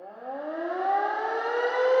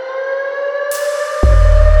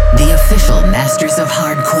official Masters of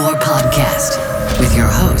Hardcore podcast with your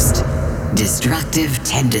host, Destructive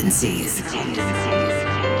Tendencies.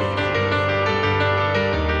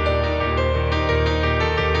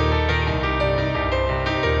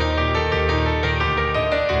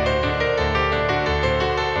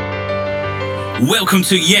 Welcome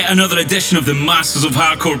to yet another edition of the Masters of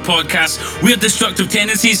Hardcore podcast. We're Destructive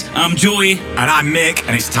Tendencies. I'm Joey. And I'm Mick,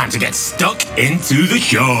 and it's time to get stuck into the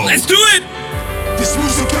show. Let's do it! This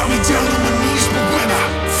music got me down on my knees, but when I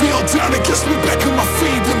feel down, it gets me back on my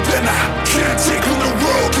feet. And then I can't take on the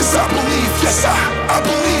world, cause I believe, yes I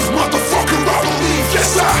believe, motherfucker, I believe,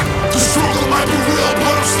 yes the struggle might be real,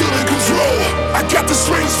 but I'm still in control. I got the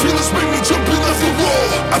strange feelings, make me jumping off the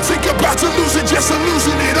wall. I think I'm about to lose it, yes, I'm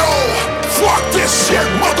losing it all. Fuck this shit,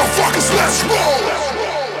 motherfuckers, let's roll.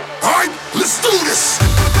 Alright, let's do this.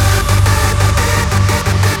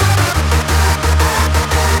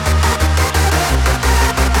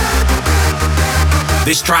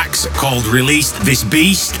 This track's called Release This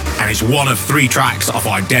Beast, and it's one of 3 tracks off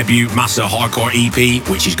our debut Master Hardcore EP,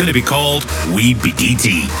 which is going to be called We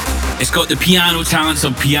BDT. It's got the piano talents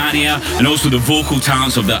of Piania and also the vocal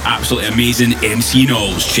talents of the absolutely amazing MC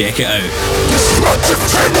Knowles. Check it out. Destructive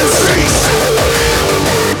tendencies.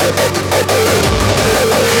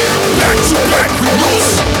 Back to back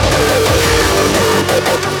rules.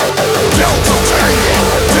 Delta Tango,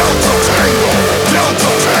 Delta Tango,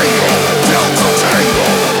 Delta Tango, Delta Tango,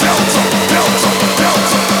 Delta, Delta,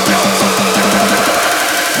 Delta, Delta.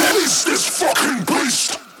 Release this fucking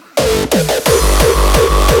beast.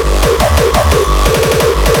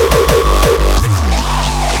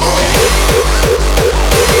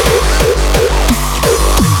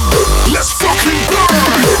 Let's fucking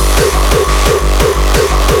burn!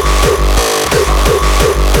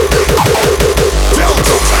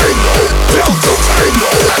 Delta Tango! Delta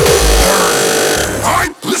Tango!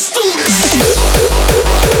 Alright, let's do this!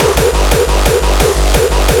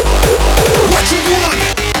 What you want?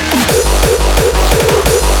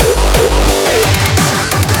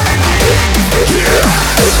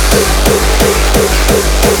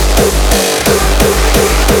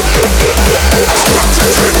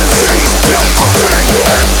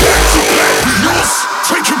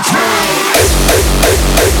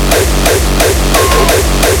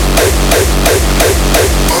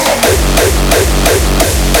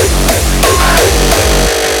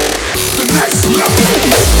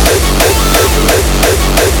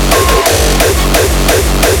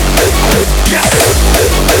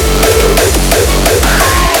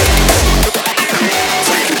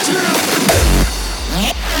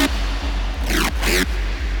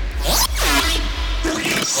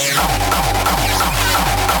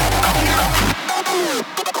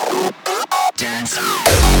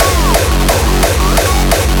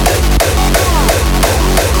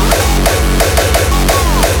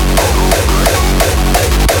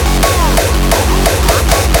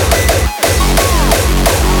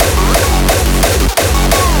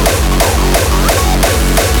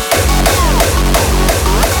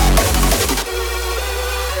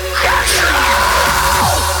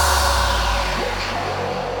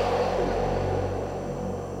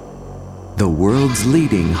 The world's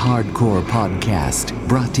leading hardcore podcast,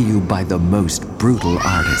 brought to you by the most brutal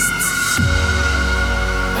artists.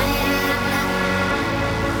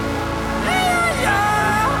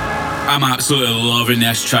 I'm absolutely loving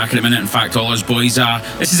this track at the minute. In fact, all us boys are.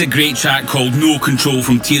 This is a great track called No Control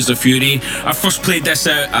from Tears of Fury. I first played this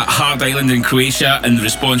out at Hard Island in Croatia, and the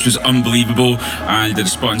response was unbelievable, and the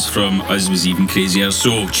response from us was even crazier.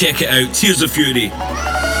 So check it out, Tears of Fury.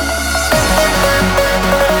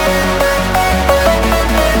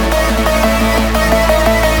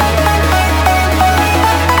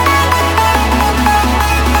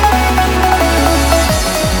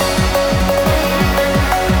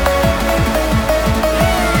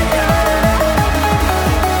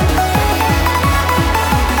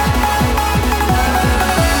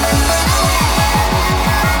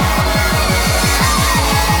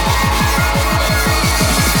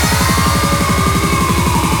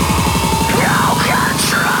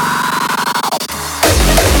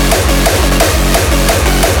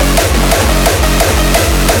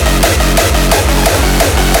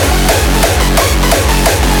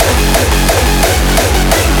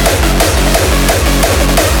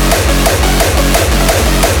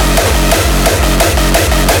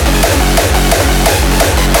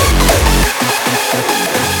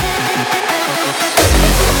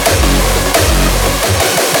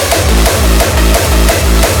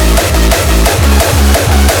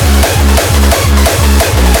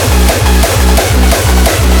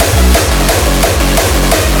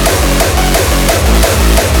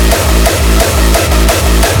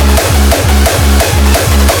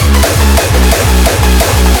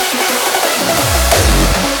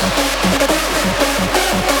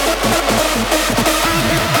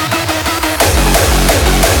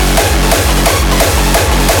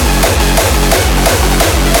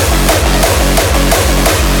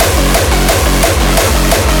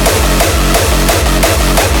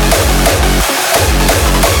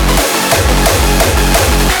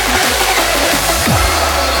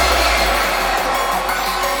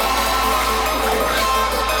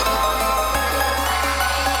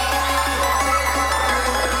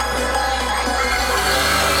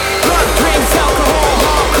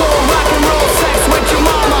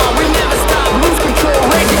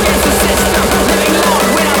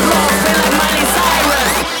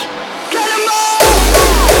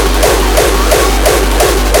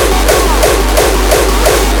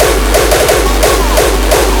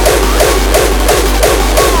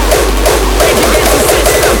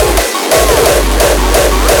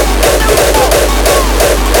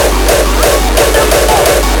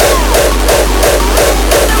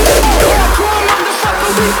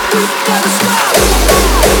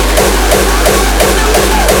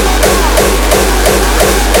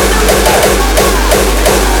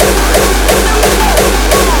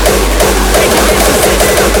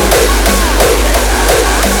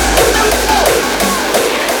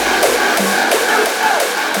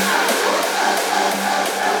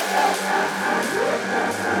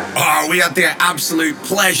 We had the absolute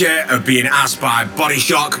pleasure of being asked by Body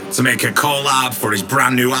Shock to make a collab for his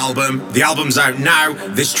brand new album. The album's out now.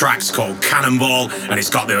 This track's called Cannonball, and it's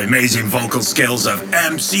got the amazing vocal skills of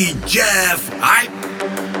MC Jeff. Aye?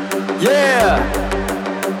 Yeah!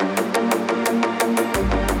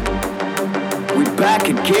 We back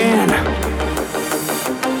again.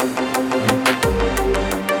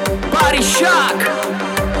 Body Shock.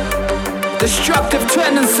 Destructive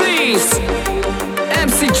Tendencies.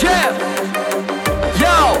 MC Jeff.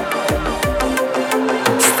 Yo!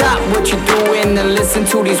 Stop what you're doing and listen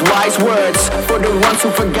to these wise words. For the ones who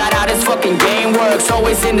forgot how this fucking game works.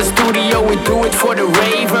 Always in the studio, we do it for the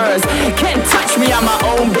ravers. Can't touch me, I'm my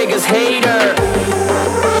own biggest hater.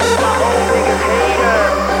 My own biggest hater.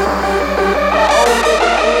 My own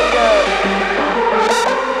biggest hater.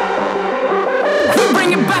 We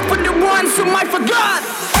bring it back for the ones who might forgot.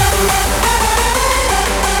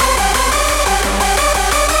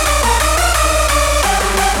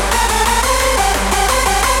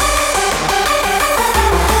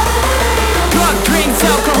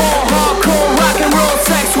 Alcohol, hardcore, rock and roll,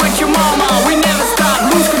 sex with your mama. We never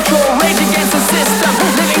stop, lose control, rage against the system.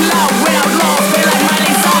 Living loud without laws, feel like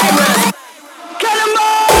Miley Cyrus.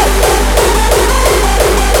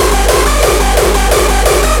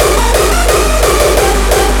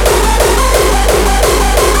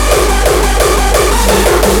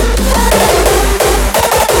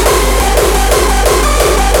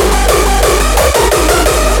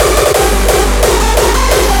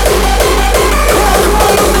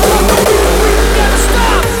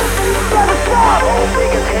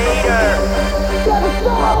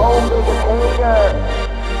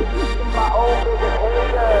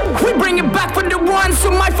 We bring it back for the ones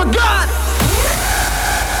who might forgot.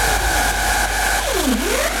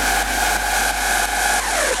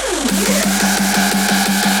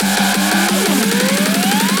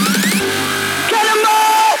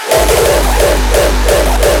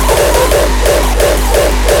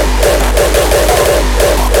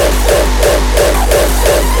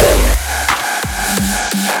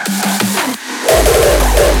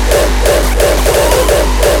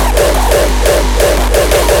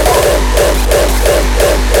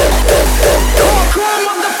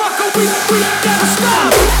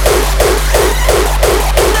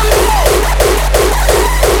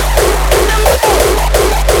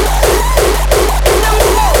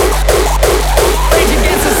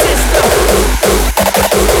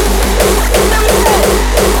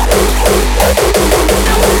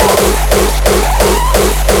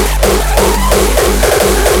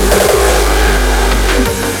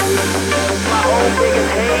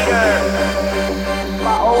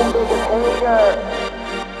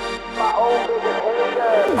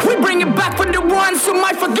 We bring it back for the ones who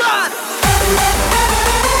might forgot.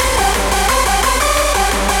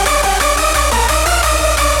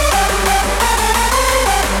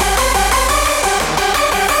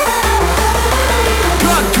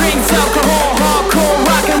 Drug, drinks, alcohol, hardcore,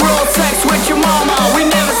 rock and roll, sex with your mama. We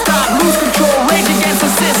never stop, lose control, rage against the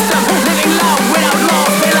system. Living loud without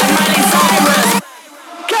laws, feel like Miley Cyrus.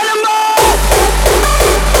 Cannonball!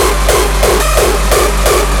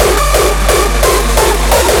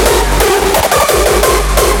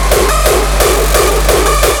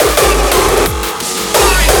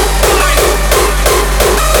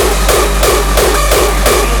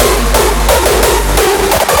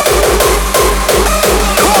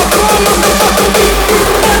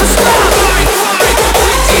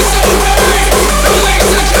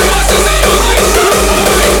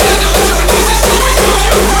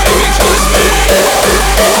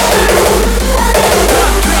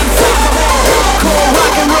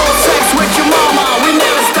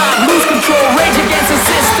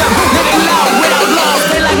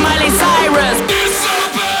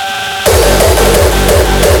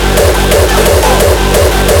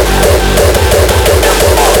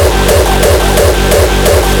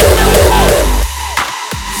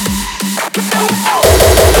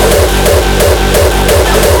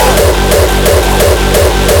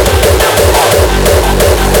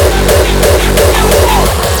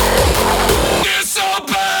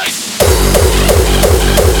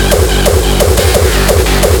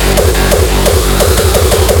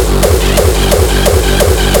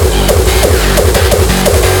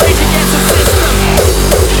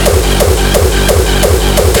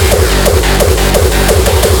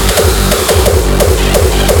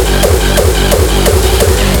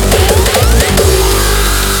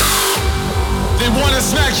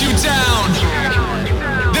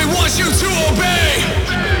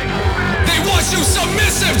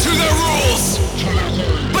 submissive to their rules.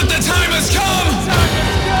 But the time has come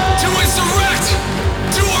to insurrect,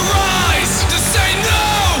 to arise, to say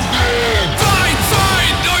no. Fight,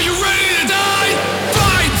 fight, are you ready to die?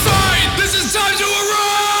 Fight, fight, this is time to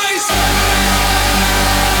arise.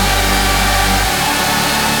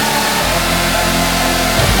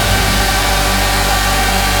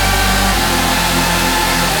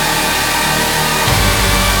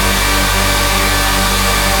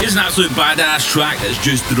 Here's an absolute badass track that's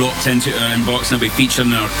just dropped into our inbox and will be featured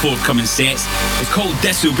in our forthcoming sets. It's called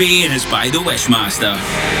Disobey and it's by the Wishmaster.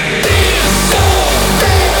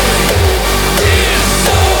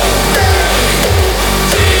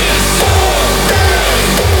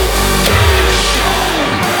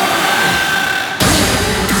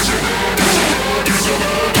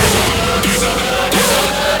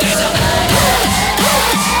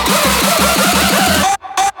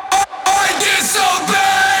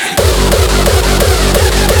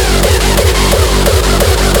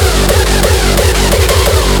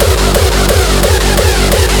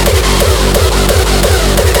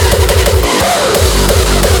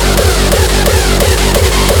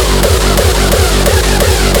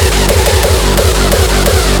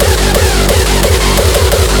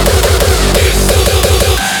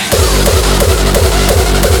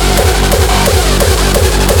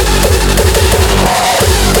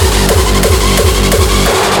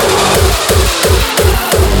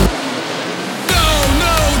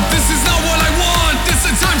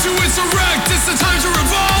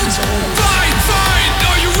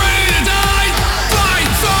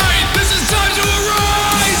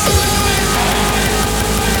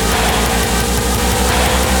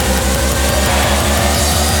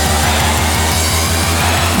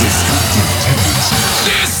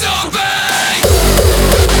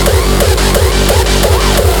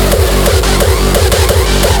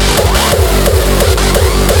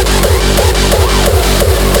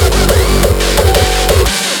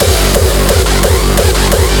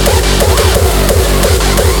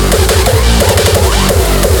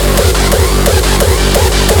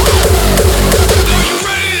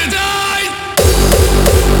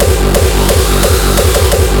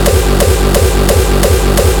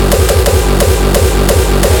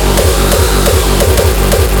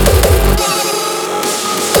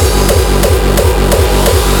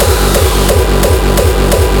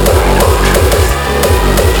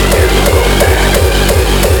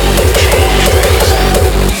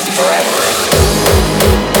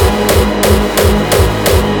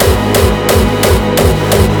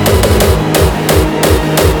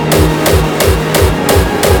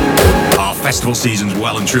 Festival season's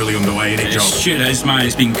well and truly underway, isn't it, Joe? It sure is, man.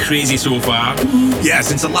 It's been crazy so far. Yeah,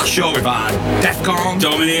 since the last show we've had Defcon,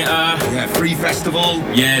 Dominator. yeah, Free Festival,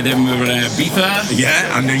 Yeah, then we were Beeper.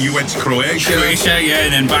 yeah, and then you went to Croatia. Yeah,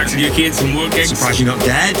 and then back to the UK and some more gigs. Surprised you're not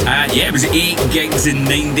dead. Yeah, it was 8 gigs in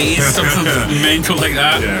 9 days, something mental like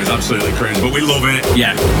that. Yeah, it's absolutely crazy, but we love it.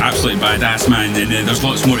 Yeah, absolutely badass, man. And there's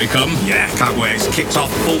lots more to come. Yeah, can't wait. It's kicked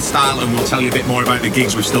off full style, and we'll tell you a bit more about the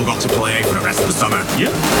gigs we've still got to play for the rest of the summer.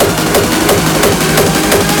 Yeah.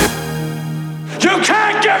 You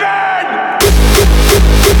can't give in!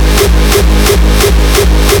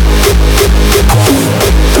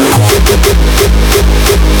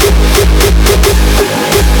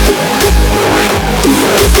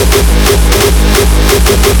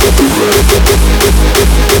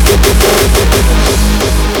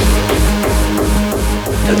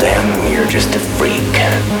 To them, you're just a freak,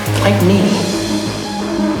 like me.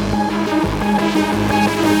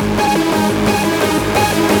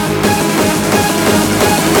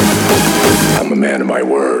 I'm a man of my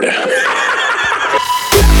word.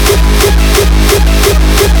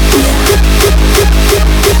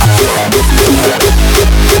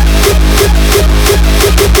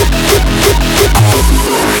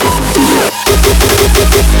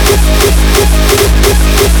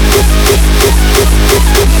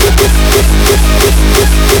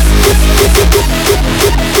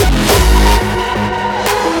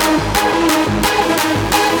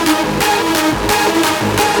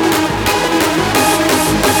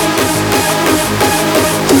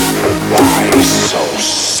 Why so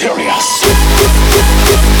serious?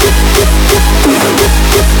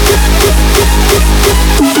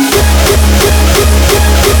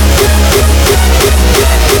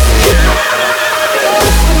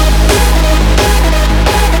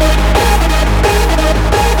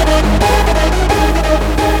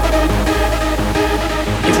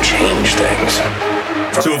 You've changed things.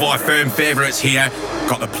 Two of our firm favourites here,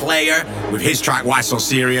 got the player with his track Why So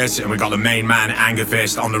Serious, and we got the main man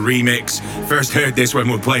Angerfist on the remix. First heard this when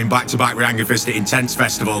we were playing back-to-back with Angerfist at Intense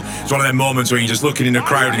Festival. It's one of them moments where you're just looking in the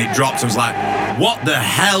crowd and it drops and was like, what the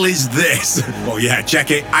hell is this? Well, yeah,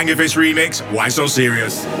 check it. Angerfist remix, Why So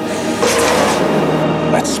Serious?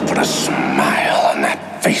 Let's put a smile on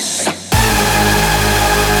that face.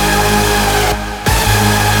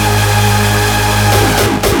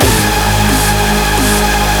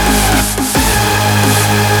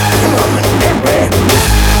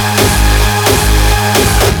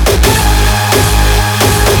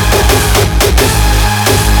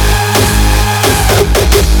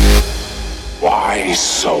 Why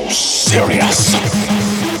so serious?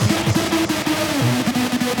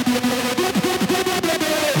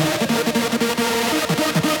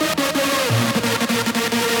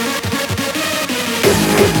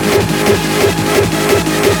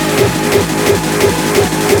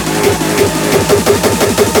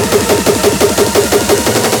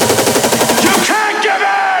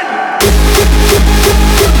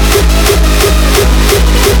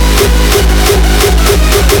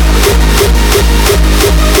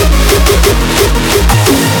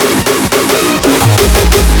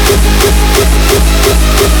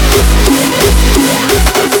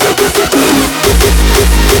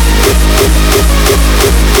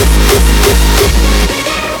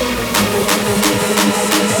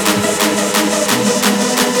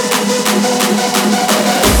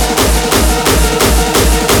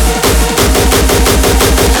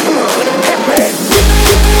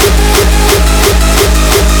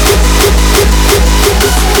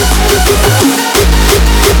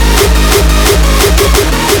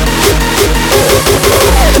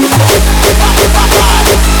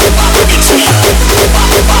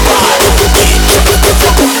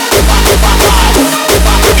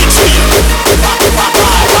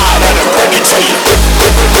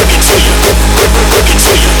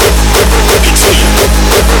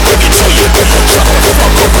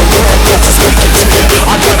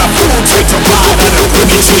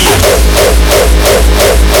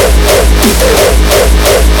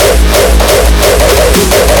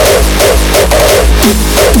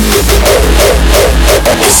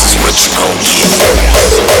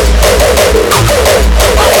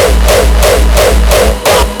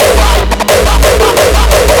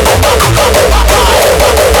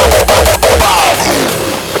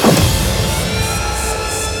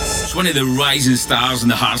 One of the rising stars in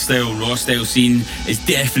the hardstyle, raw style scene is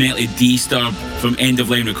definitely D-Sturb from End of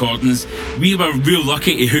Line Recordings. We were real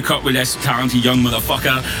lucky to hook up with this talented young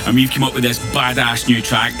motherfucker, and we've come up with this badass new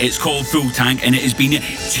track. It's called Full Tank, and it has been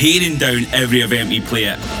tearing down every event we play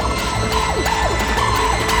it.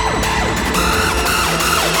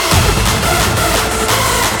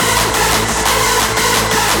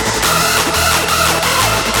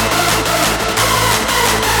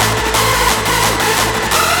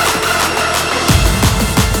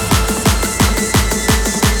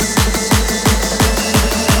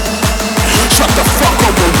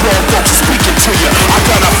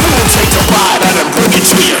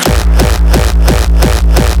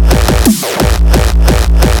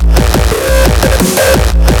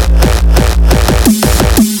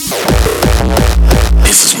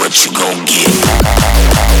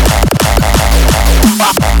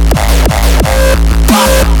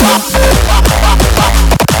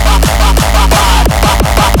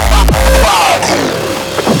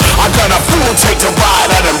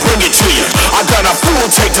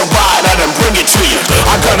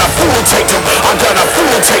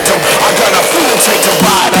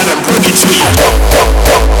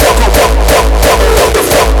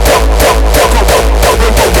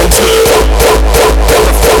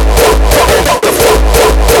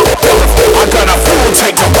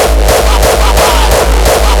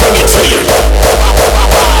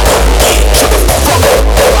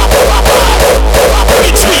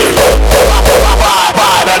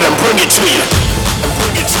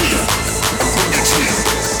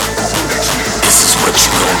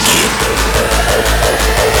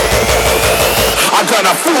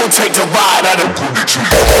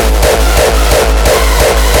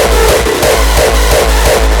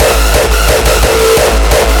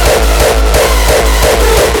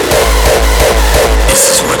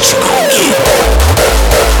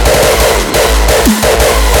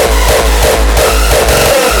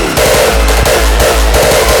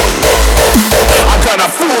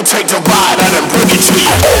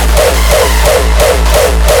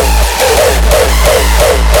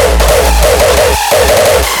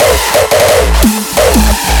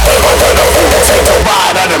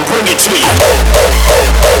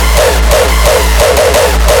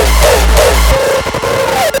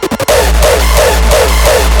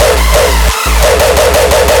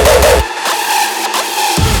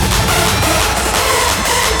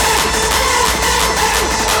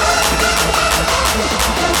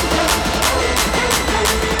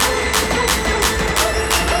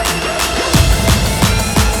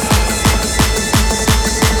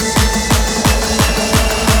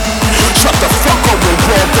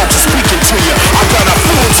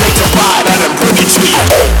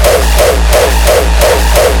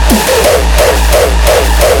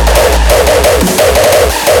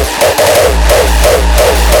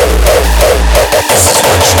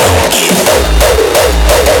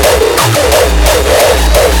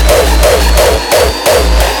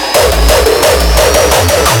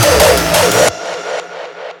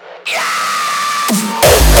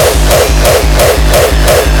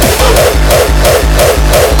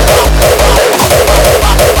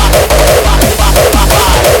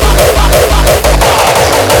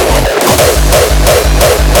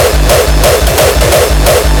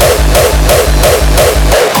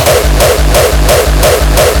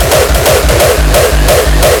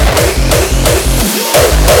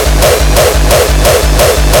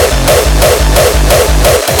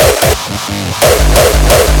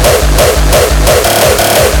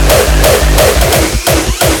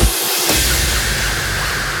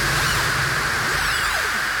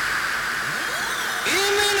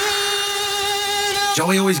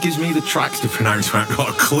 Joey always gives me the tracks to pronounce when I've got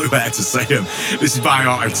a clue how to say them. This is by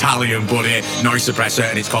our Italian buddy, Noise Suppressor,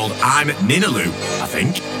 and it's called I'm Ninaloo, I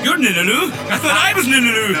think. You're Ninaloo? I thought I was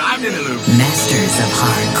Ninaloo. I'm Ninaloo. Masters of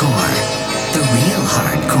Hardcore. The real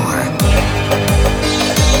hardcore.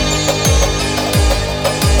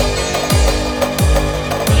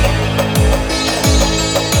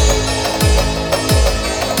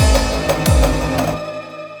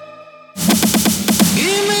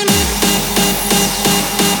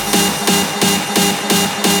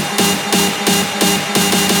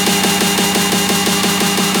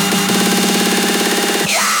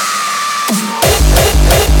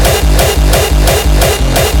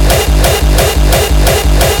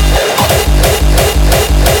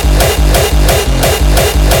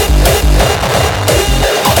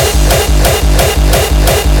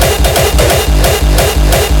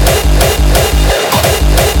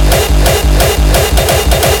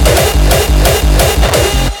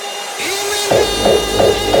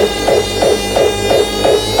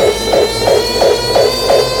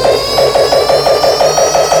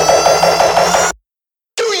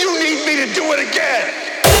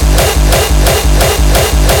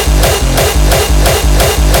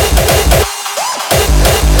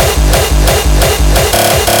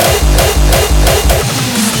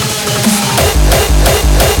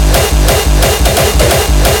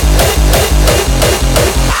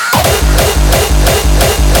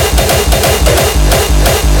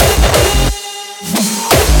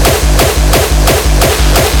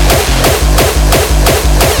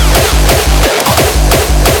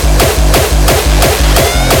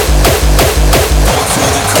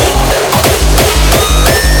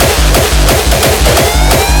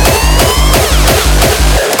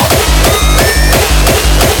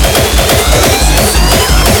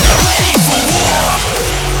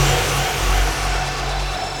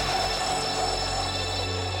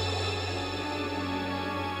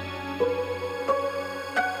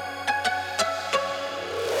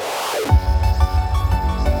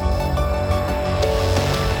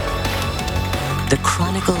 The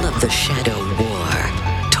Chronicle of the Shadow War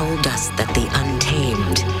told us that the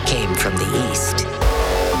Untamed came from the East.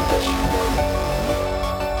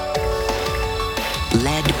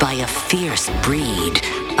 Led by a fierce breed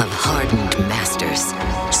of hardened masters,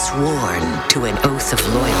 sworn to an oath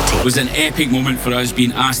of loyalty. It was an epic moment for us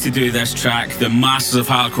being asked to do this track. The Masters of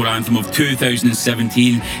Hardcore anthem of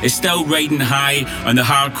 2017 is still riding high on the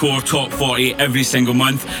Hardcore Top 40 every single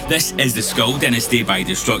month. This is the Skull Dynasty by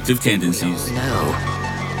Destructive Tendencies. No.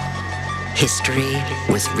 History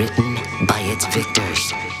was written by its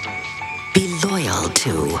victors. Be loyal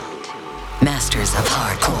to Masters of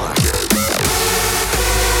Hardcore.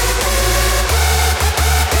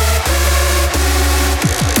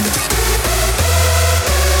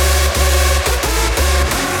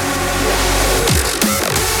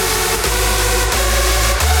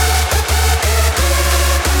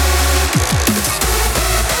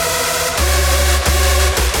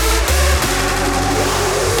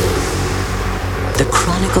 The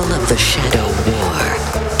Chronicle of the Shadow War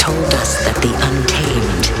told us that the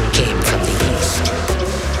Untamed came from the East.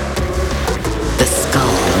 The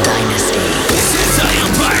Skull Dynasty. Since I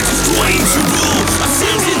am back, destroying to rule,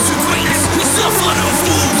 ascend into greatness, we suffer no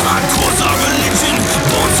fools. Hardcore's our religion,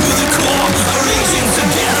 born to the core, our regions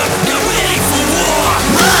together, get ready for war.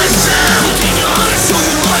 Rise down, looking on and show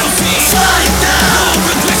your loyalty. Fight now,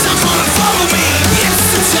 no regrets are gonna follow me. It's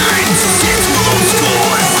the time to set your own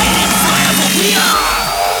score, and waiting forever we are.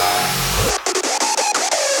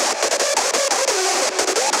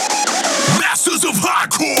 Masters of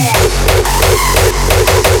Hardcore!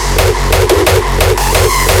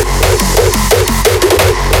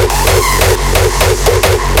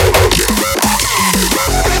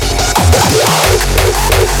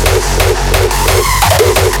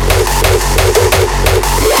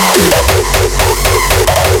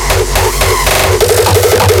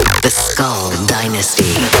 The Skull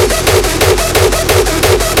Dynasty.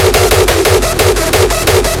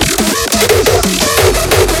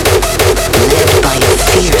 Led by a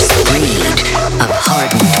fierce breed of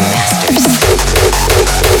hardened masters.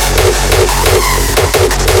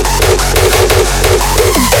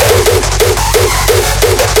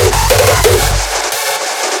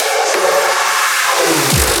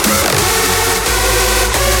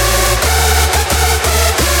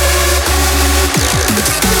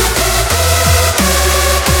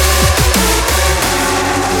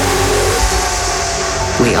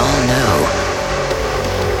 We all know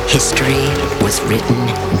history was written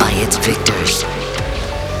by its victors.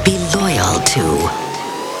 Be loyal to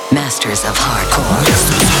Masters of Hardcore.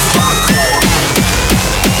 Masters of Hardcore.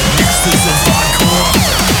 Masters of Hardcore.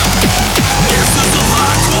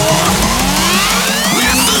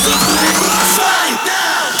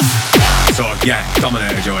 Yeah,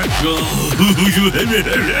 Dominator, Joey.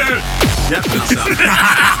 Yep, that's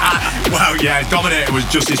that. Well, yeah, Dominator was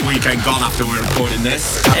just this weekend gone after we were recording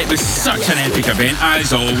this. It was such an epic event,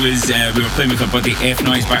 as always. We were playing with our buddy F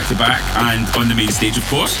Noise back to back and on the main stage, of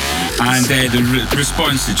course. And the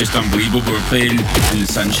response is just unbelievable. We were playing in the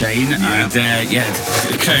sunshine, and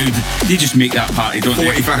the crowd, they just make that party, don't they?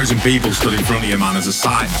 40,000 people stood in front of you, man, as a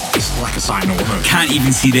sight. It's like a sight no one knows. Can't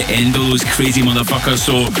even see the end of those crazy motherfuckers.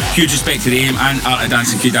 So huge respect to them and Art of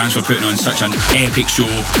Dancing Q Dance for putting on such an epic show.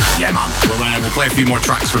 Yeah, man. We'll play a few more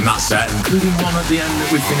tracks from that set, including one at the end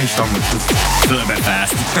that we finished on, which was a little bit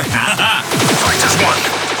fast. Fight as one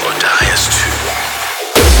or die as two.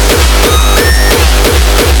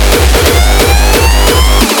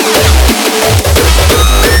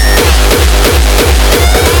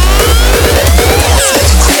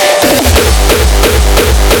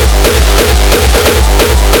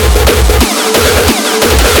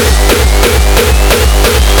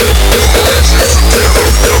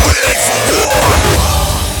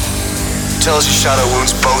 Tells you shadow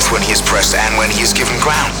wounds both when he is pressed and when he is given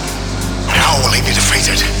ground. How will he be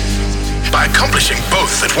defeated? By accomplishing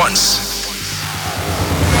both at once.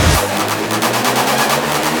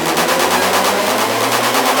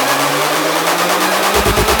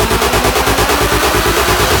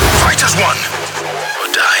 Fight as one,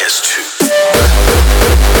 or die as two.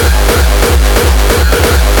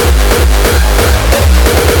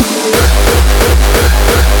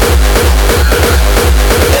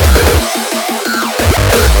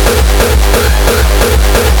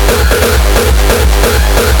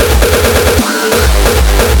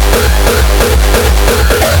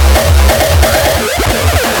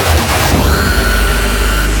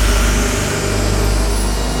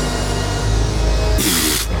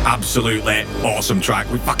 Absolutely awesome track.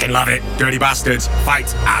 We fucking love it. Dirty Bastards,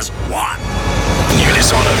 fight as one. You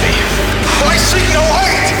dishonor me. I seek no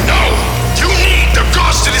hate! No! You need the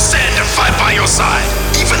gods to descend and fight by your side.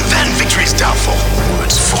 Even then, victory is doubtful.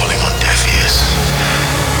 Words falling on deaf ears.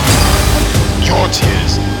 Your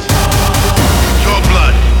tears. Your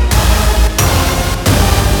blood.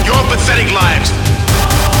 Your pathetic lives.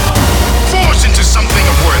 Forged into something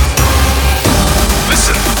of worth.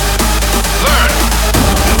 Listen. Learn.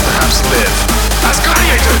 And perhaps live. As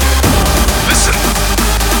gladiator. Listen.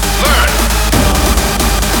 Learn.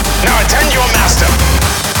 Now attend your master.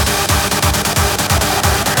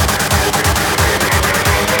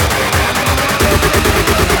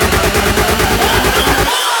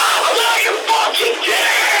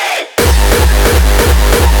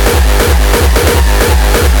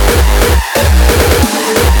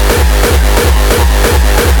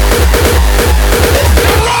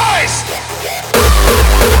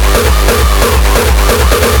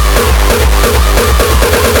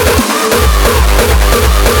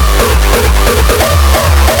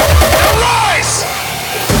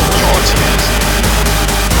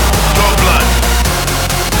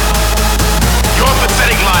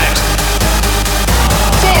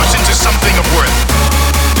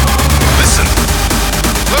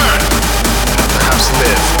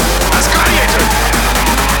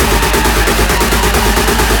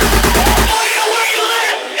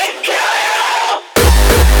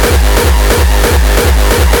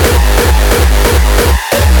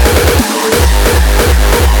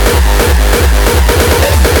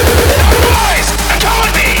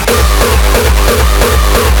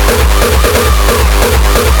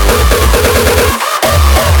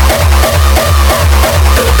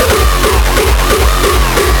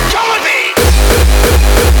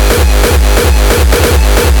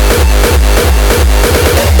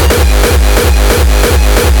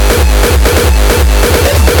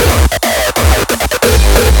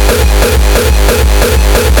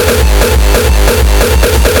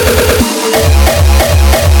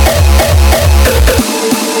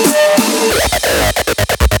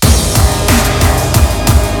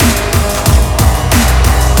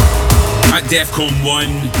 DEFCON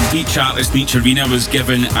 1, each artist in each arena was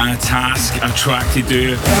given a task, a track to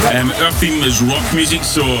do. Our theme is rock music,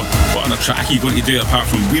 so what other track are you going to do apart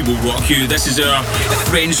from We Will Rock You? This is our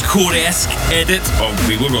French core-esque edit of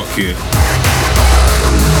We Will Rock You.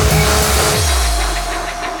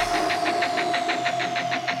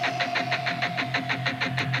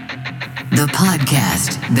 The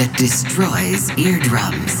podcast that destroys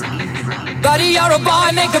eardrums. Buddy, you're a boy,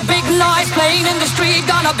 make a big noise, playing in the street,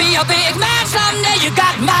 gonna be a big man someday. You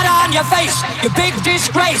got mud on your face, you big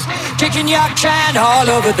disgrace, kicking your can all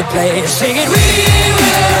over the place, singing we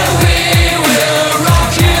will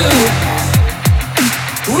rock you.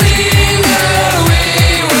 We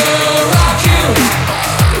will rock you.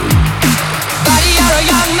 Buddy, you're a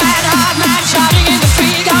young man, hard man,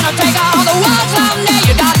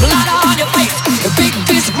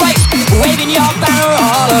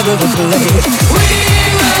 place.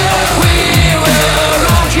 We will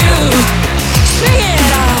rock you. Sing it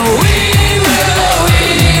out. We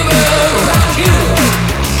will rock you.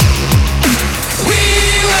 We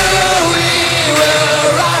will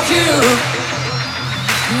rock you.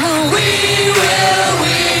 We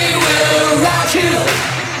will rock you.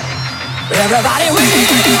 Everybody, we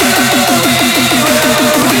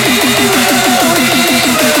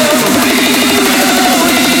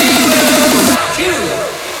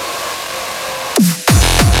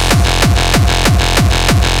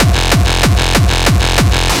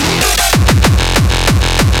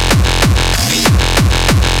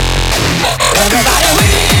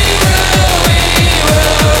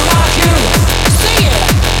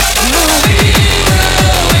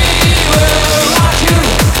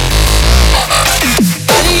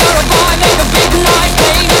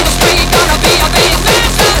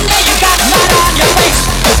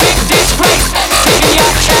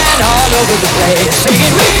over the place,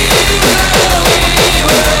 singing we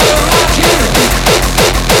will rock you.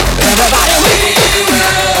 Everybody, we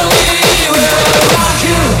will rock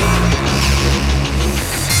you.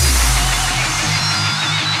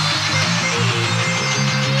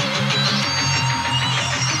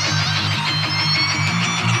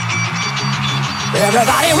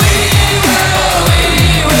 Everybody, we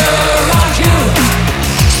will rock you.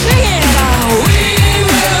 Sing it out. We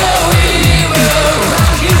will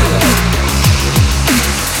rock you.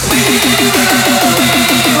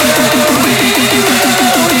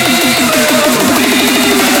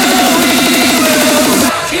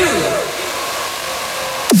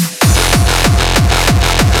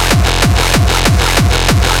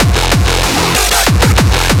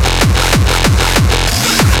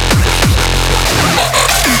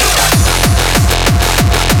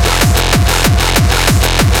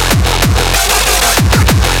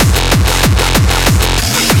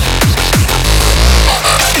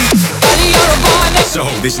 So,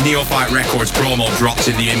 this Neophyte Records promo dropped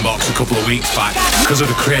in the inbox a couple of weeks back. Because of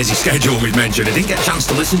the crazy schedule we mentioned, I didn't get a chance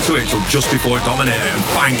to listen to it until just before it dominated, and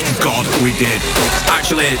thank God we did.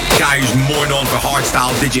 Actually, a guy who's more known for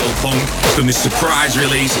hardstyle digital punk done this surprise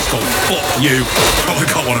release. It's called Fuck You. Probably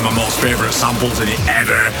got one of my most favourite samples in it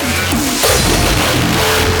ever.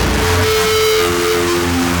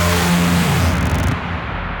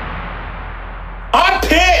 I'm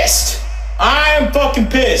pissed! I'm fucking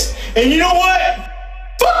pissed. And you know what?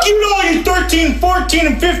 Fuck you and all you 13, 14,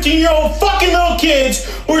 and 15-year-old fucking little kids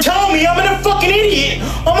who are telling me I'm a fucking idiot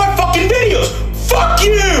on my fucking videos. Fuck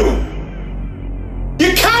you!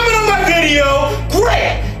 You comment on my video,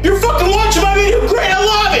 great! You're fucking watching my video, great, I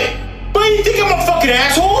love it! But you think I'm a fucking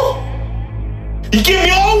asshole? You get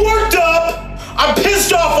me all worked up, I'm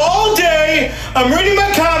pissed off all day, I'm reading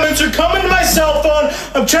my comments, they're coming to my cell phone,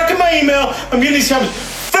 I'm checking my email, I'm getting these comments.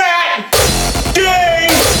 Fat! Gay!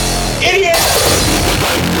 Idiot!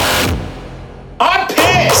 I'm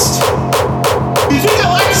pissed! You think I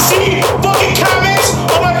like to see fucking comments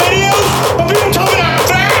on my videos when people tell me I'm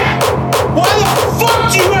fat? Why the fuck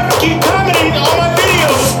do you have to keep commenting on my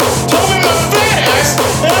videos telling me I'm a fat ass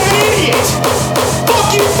and I'm an idiot? Fuck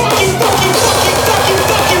you, fuck you, fuck you, fuck you, fuck you,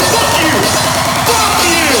 fuck you, fuck you! Fuck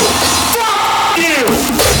you! Fuck you! Fuck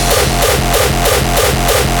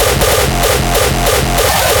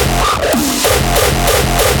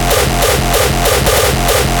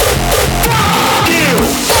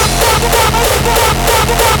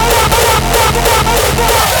you!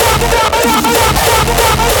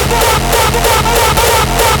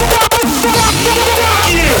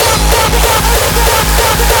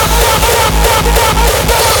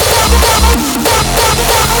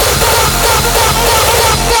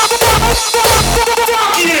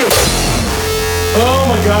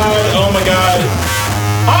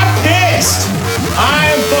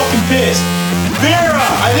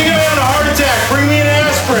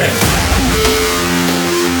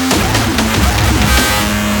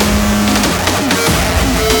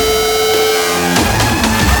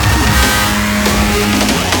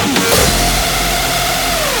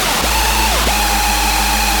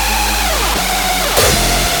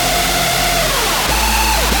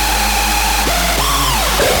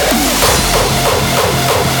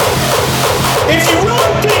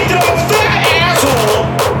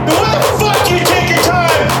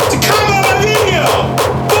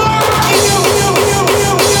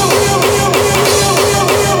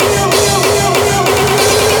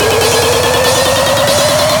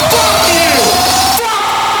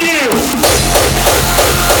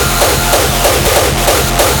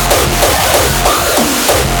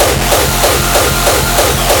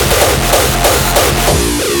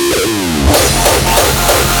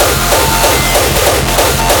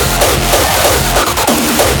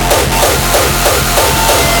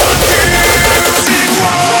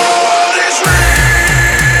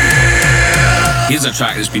 Here's a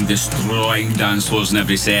track that's been destroying dance floors in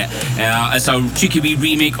every set. It's a cheeky wee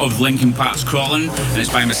remake of Linkin Park's Crawlin', and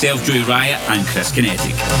it's by myself, Joey Riot, and Chris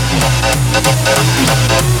Kinetic. Too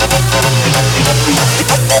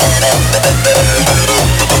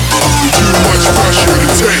much pressure to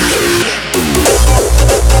take.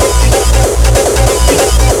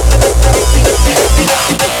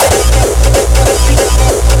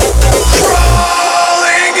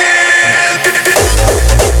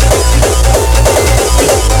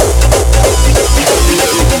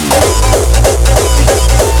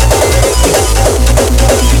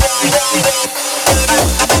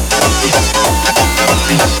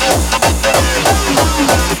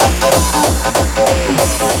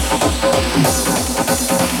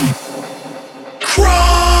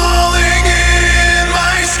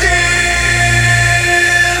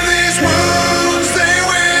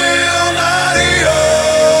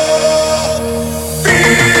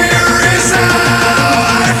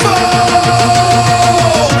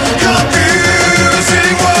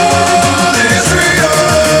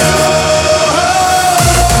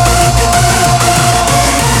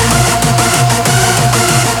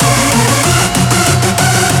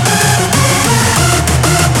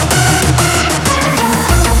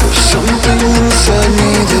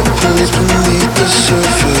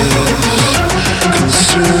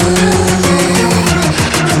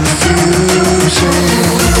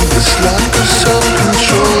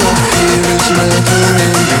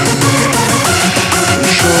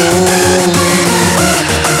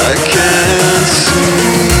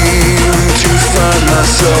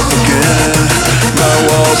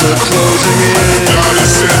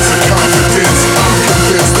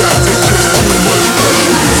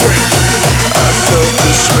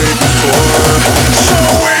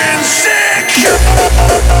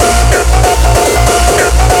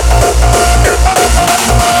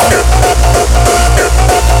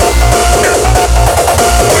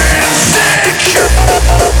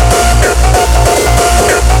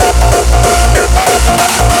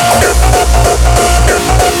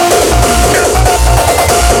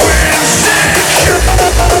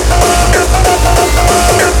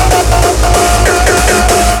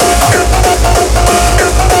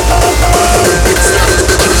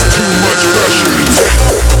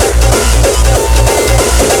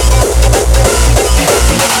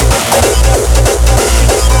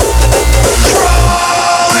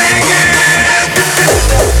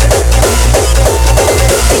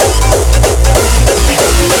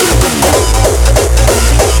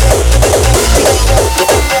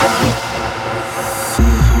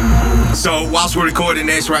 Whilst we're recording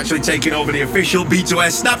this, we're actually taking over the official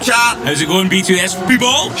B2S Snapchat. How's it going, B2S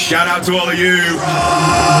people? Shout out to all of you.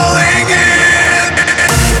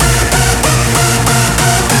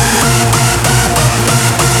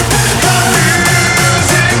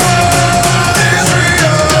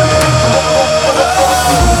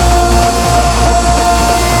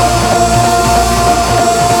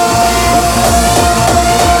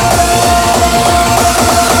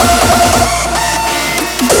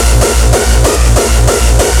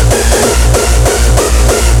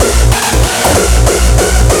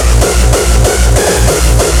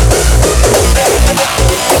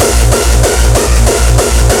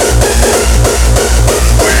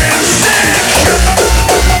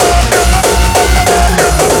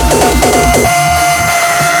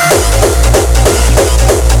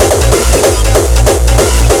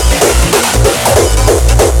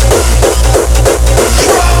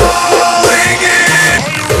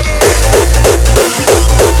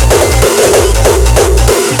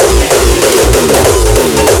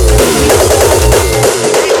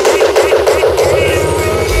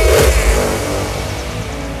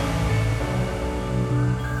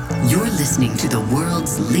 listening to the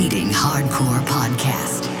world's leading hardcore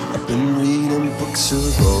podcast. I've been reading books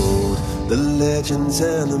of old, the legends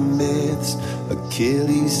and the myths,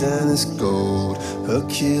 Achilles and his gold,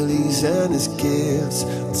 Hercules and his gifts,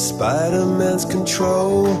 and Spider-Man's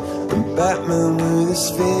control, and Batman with his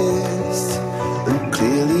fist. And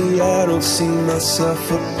clearly I don't see myself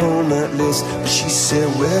upon that list. But she said,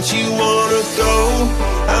 where'd you wanna go?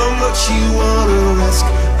 How much you wanna risk?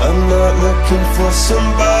 I'm not looking for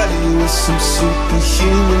somebody with some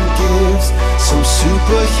superhuman gifts, some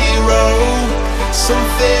superhero, some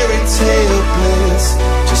fairy tale bliss.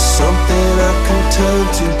 Just something I can turn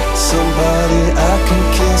to, somebody I can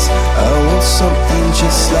kiss. I want something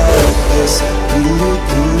just like this.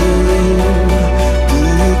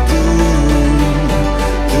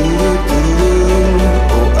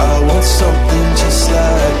 Oh, I want something just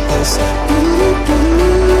like this.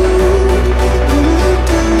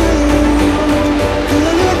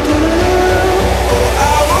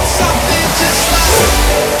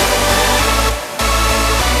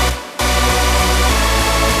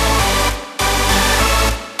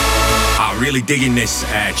 digging this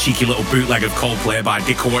cheeky little bootleg of Coldplay by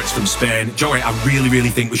Dick Hortz from Spain. Joey, I really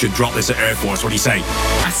think we should drop this at Air Force. What do you say?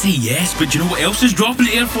 I say yes, but do you know what else is dropping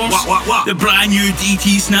at Air Force? What? The brand new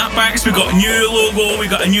DT snapbacks. We got a new logo, we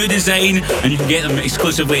got a new design, and you can get them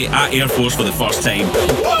exclusively at Air Force for the first time.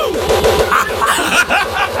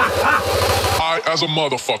 I, as a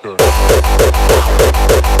motherfucker.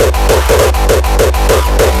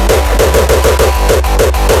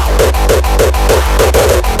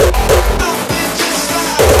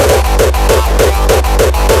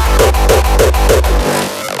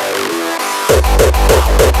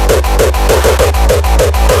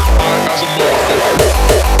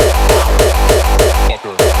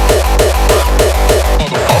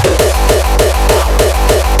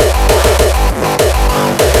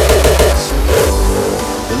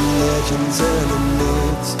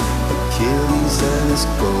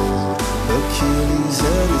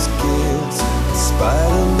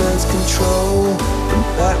 Spider-Man's control, and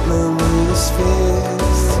Batman with his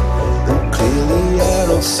fist. And clearly I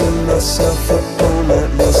don't see myself up on that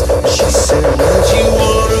list. She said, where'd you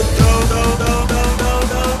wanna go?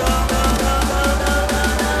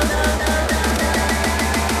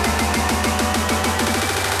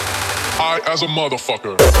 I, as a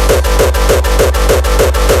motherfucker.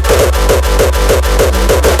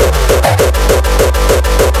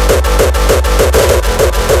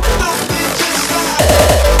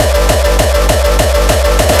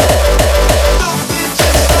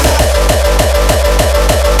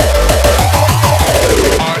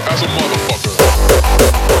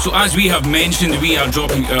 So as we have mentioned, we are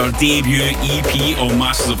dropping our debut EP on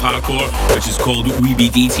Masters of Hardcore, which is called We Be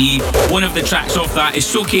DT. One of the tracks off that is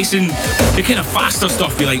showcasing the kind of faster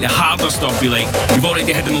stuff we like, the harder stuff we like. You've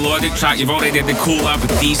already had the melodic track, you've already had the collab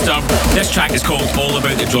with D-Star. This track is called All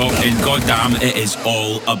About the Drop, and goddamn, it is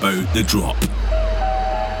all about the drop.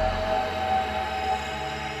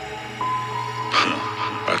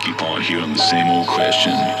 I keep on hearing the same old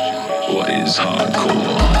question. What is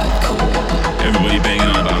hardcore? Everybody banging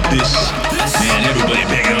on about this. Man, everybody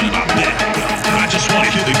banging on about that. I just want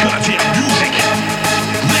to hear the goddamn music.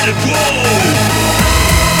 Let it roll!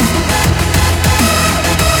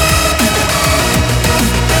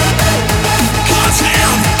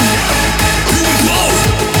 Goddamn! Here we go!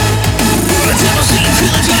 The devil's sitting,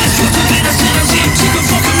 feeling jazz, just to get us energy. Take a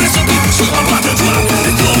fucking recipe, so I'm about to drop.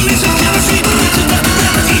 The gold is a chemistry, it's about the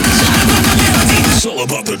remedy. It's all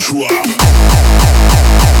about the drop.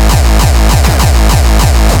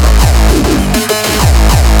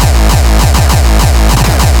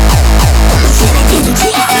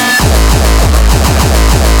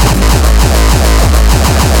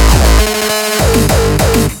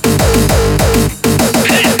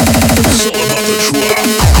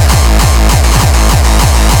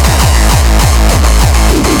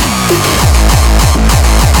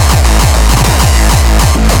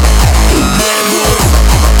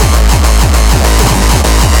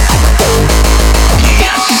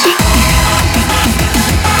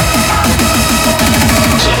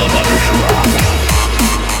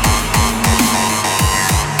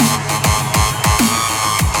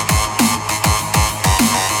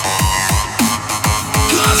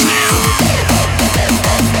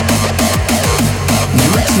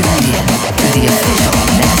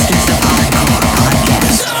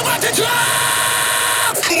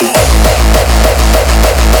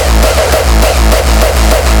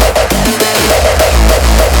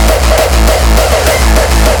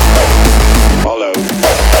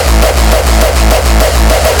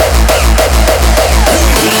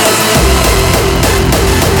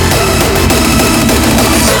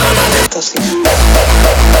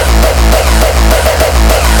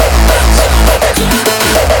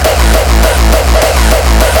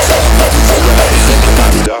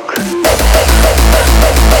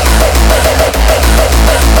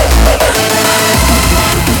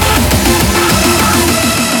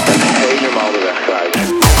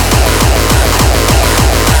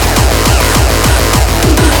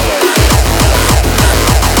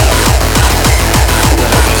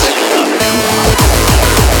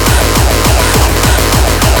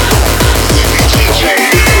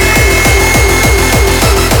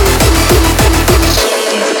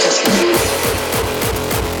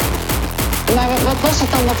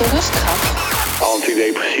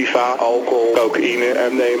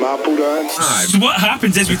 So what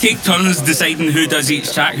happens is we take turns deciding who does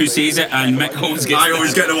each track, who says it, and Mick always gets... I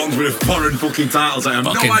always get the ones with foreign fucking titles. I have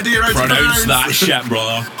no idea how to pronounce that shit,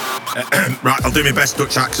 brother. Right, I'll do my best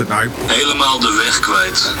Dutch accent now. Helemaal de weg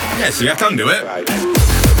kwijt. Yeah, see, I can do it.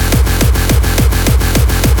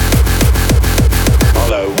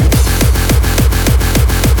 Hallo.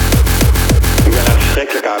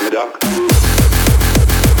 aan mijn dak.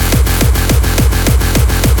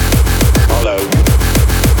 Hallo.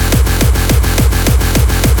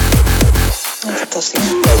 Fantastisch.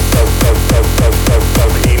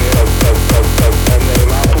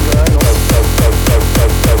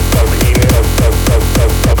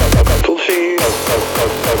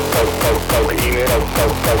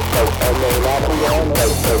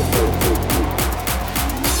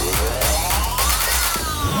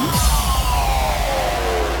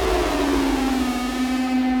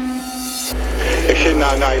 Ik zit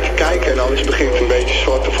nou naar je te kijken en alles begint een beetje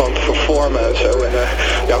soort van te vervormen en zo. En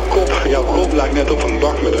jouw kop lijkt net op een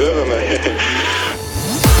bak met wurmen.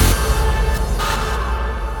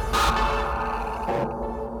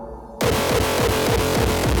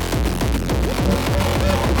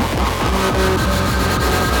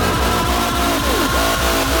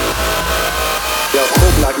 Jouw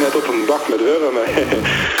kop lijkt net op een bak met wurmen.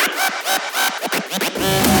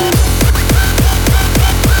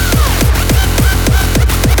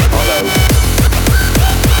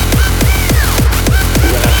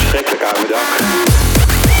 Schrikkelijk aan mijn dak.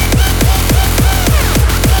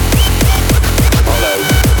 Hallo.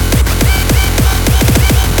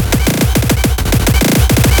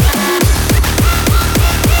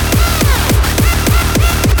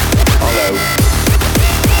 Hallo.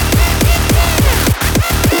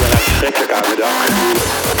 Ik ben echt schrikkelijk aan mijn dak.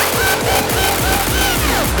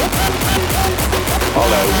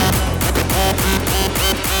 Hallo.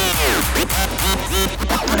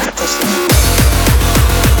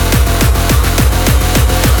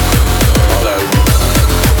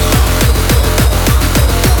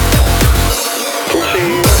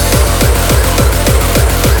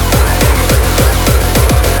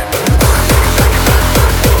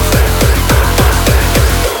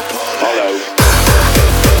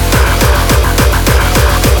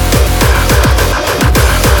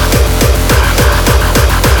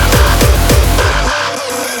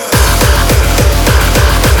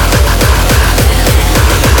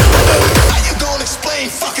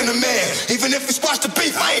 Even if we squash the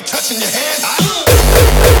beef, I ain't touching your hand.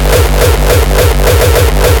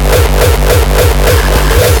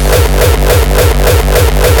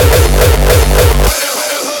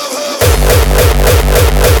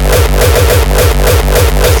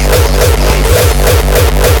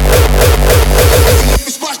 Even if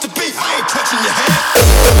we squash the beef, I ain't touching your hand.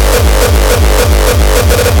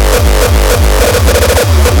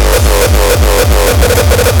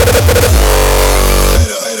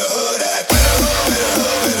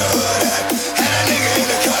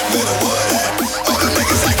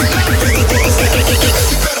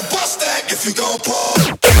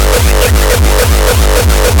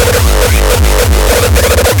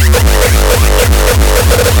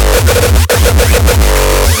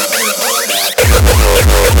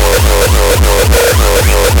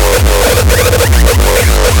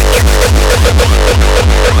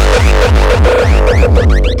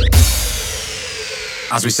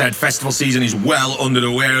 As we said, festival season is well under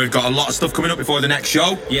the way. We've got a lot of stuff coming up before the next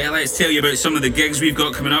show. Yeah, let's tell you about some of the gigs we've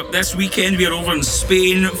got coming up. This weekend we're over in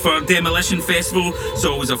Spain for Demolition Festival.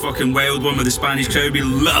 So it was a fucking wild one with the Spanish crowd. We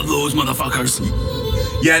love those motherfuckers.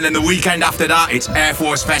 Yeah, and then the weekend after that, it's Air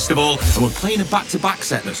Force Festival, and we're playing a back-to-back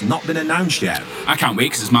set that's not been announced yet. I can't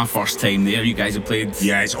wait because it's my first time there. You guys have played.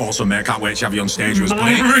 Yeah, it's awesome, mate. I can't wait to have you on stage with us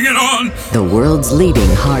playing. Bring it on! The world's leading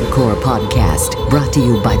hardcore podcast, brought to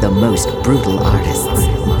you by the most brutal artists.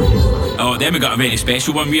 Oh, then we got a very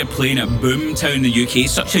special one. We are playing at Boomtown, the UK.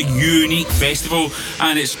 Such a unique festival,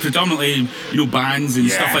 and it's predominantly, bands and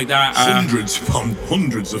stuff like that. Hundreds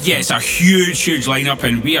of. Yeah, it's a huge lineup,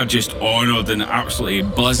 and we are just honoured and absolutely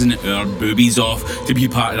buzzing our boobies off to be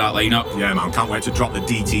part of that lineup. Yeah, man, can't wait to drop the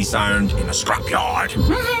DT sound in a scrapyard.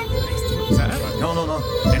 Is that it? No.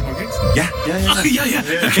 Any more gigs? Yeah.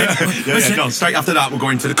 Okay. No, straight after that, we're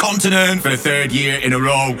going to the continent for the third year in a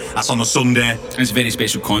row. That's on a Sunday. It's a very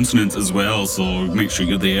special continent as well, so make sure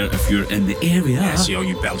you're there if you're in the area. Yeah, see all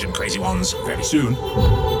you Belgian crazy ones very soon.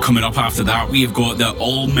 Coming up after that, we've got the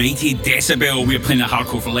almighty Decibel. We're playing the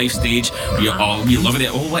Hardcore for Life stage. We love it.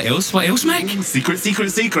 Oh, what else? What else, Mike? Secret.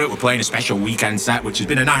 We're playing a special weekend set, which has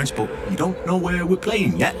been announced, but we don't know where we're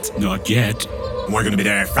playing yet. Not yet. We're going to be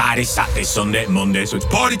there Friday, Saturday, Sunday, Monday, so it's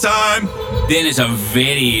party time. Then it's a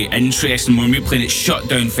very interesting one. We're playing at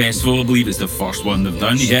Shutdown Festival. I believe it's the first one they've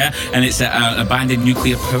done, yeah. And it's at an abandoned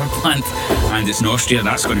nuclear power plant, and it's in Austria.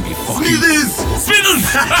 That's going to be fucking... Smithers!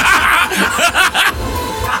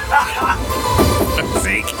 fuck's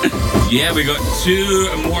sake. Yeah, we got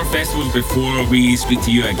 2 more festivals before we speak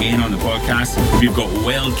to you again on the podcast. We've got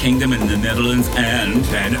Wild Kingdom in the Netherlands, and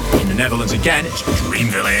then in the Netherlands again, it's Dream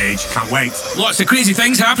Village. Can't wait. Lots of crazy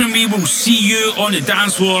things happening. We will see you on the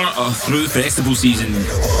dance floor through festival season.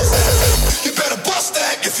 You better bust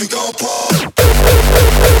that if you gon' pull.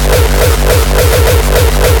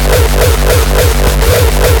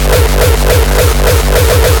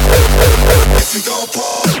 If you gon'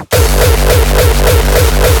 pull.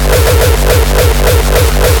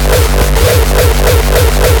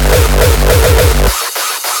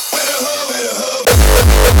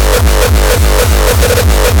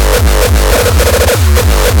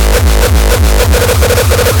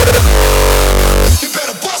 You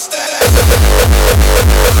better bust that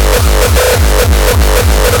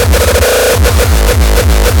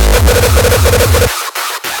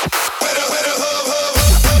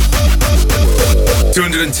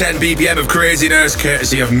 $210 BPM of craziness,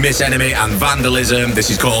 courtesy of Miss Enemy and Vandalism. This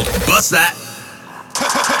is called Bust That.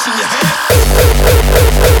 touching your head.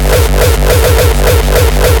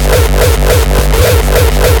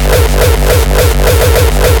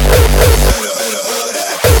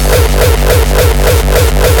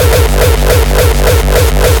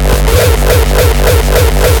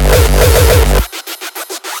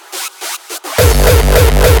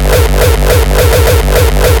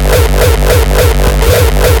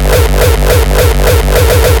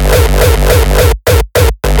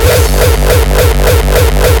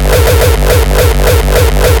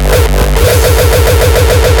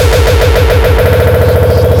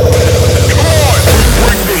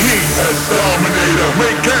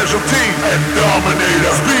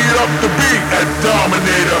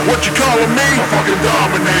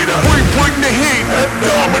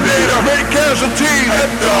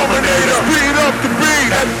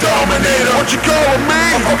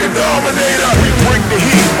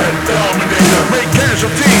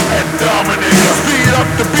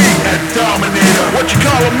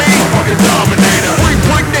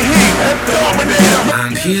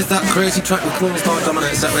 Here's that crazy track we closed our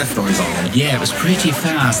Dominate set with, or is that one? Yeah, it was pretty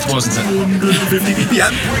fast, wasn't it? 250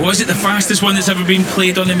 BPM. Was it the fastest one that's ever been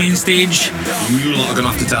played on the main stage? You lot are gonna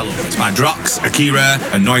have to tell them. It's by Drox, Akira,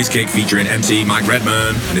 and Noise Cake featuring MC Mike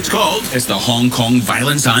Redman, and it's called... It's the Hong Kong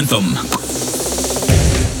Violence Anthem.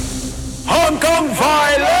 Hong Kong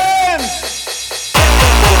Violence!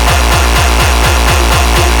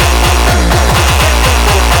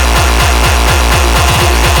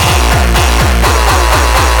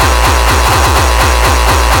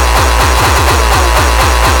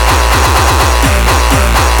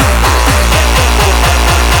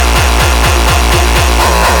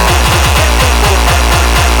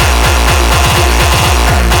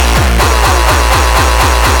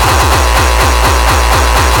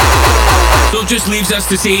 Just leaves us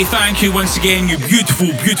to say thank you once again, you beautiful,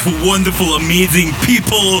 beautiful, wonderful, amazing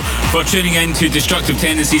people, for tuning in to Destructive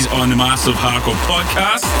Tendencies on the Massive Hardcore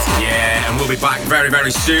Podcast. Yeah, and we'll be back very,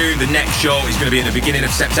 very soon. The next show is going to be at the beginning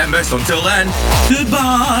of September, so until then,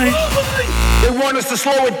 goodbye. They want us to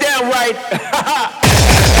slow it down, right?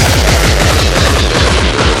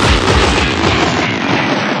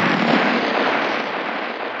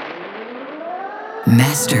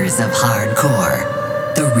 Masters of Hardcore.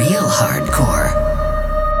 The real hardcore.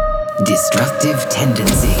 Destructive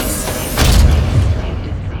Tendencies.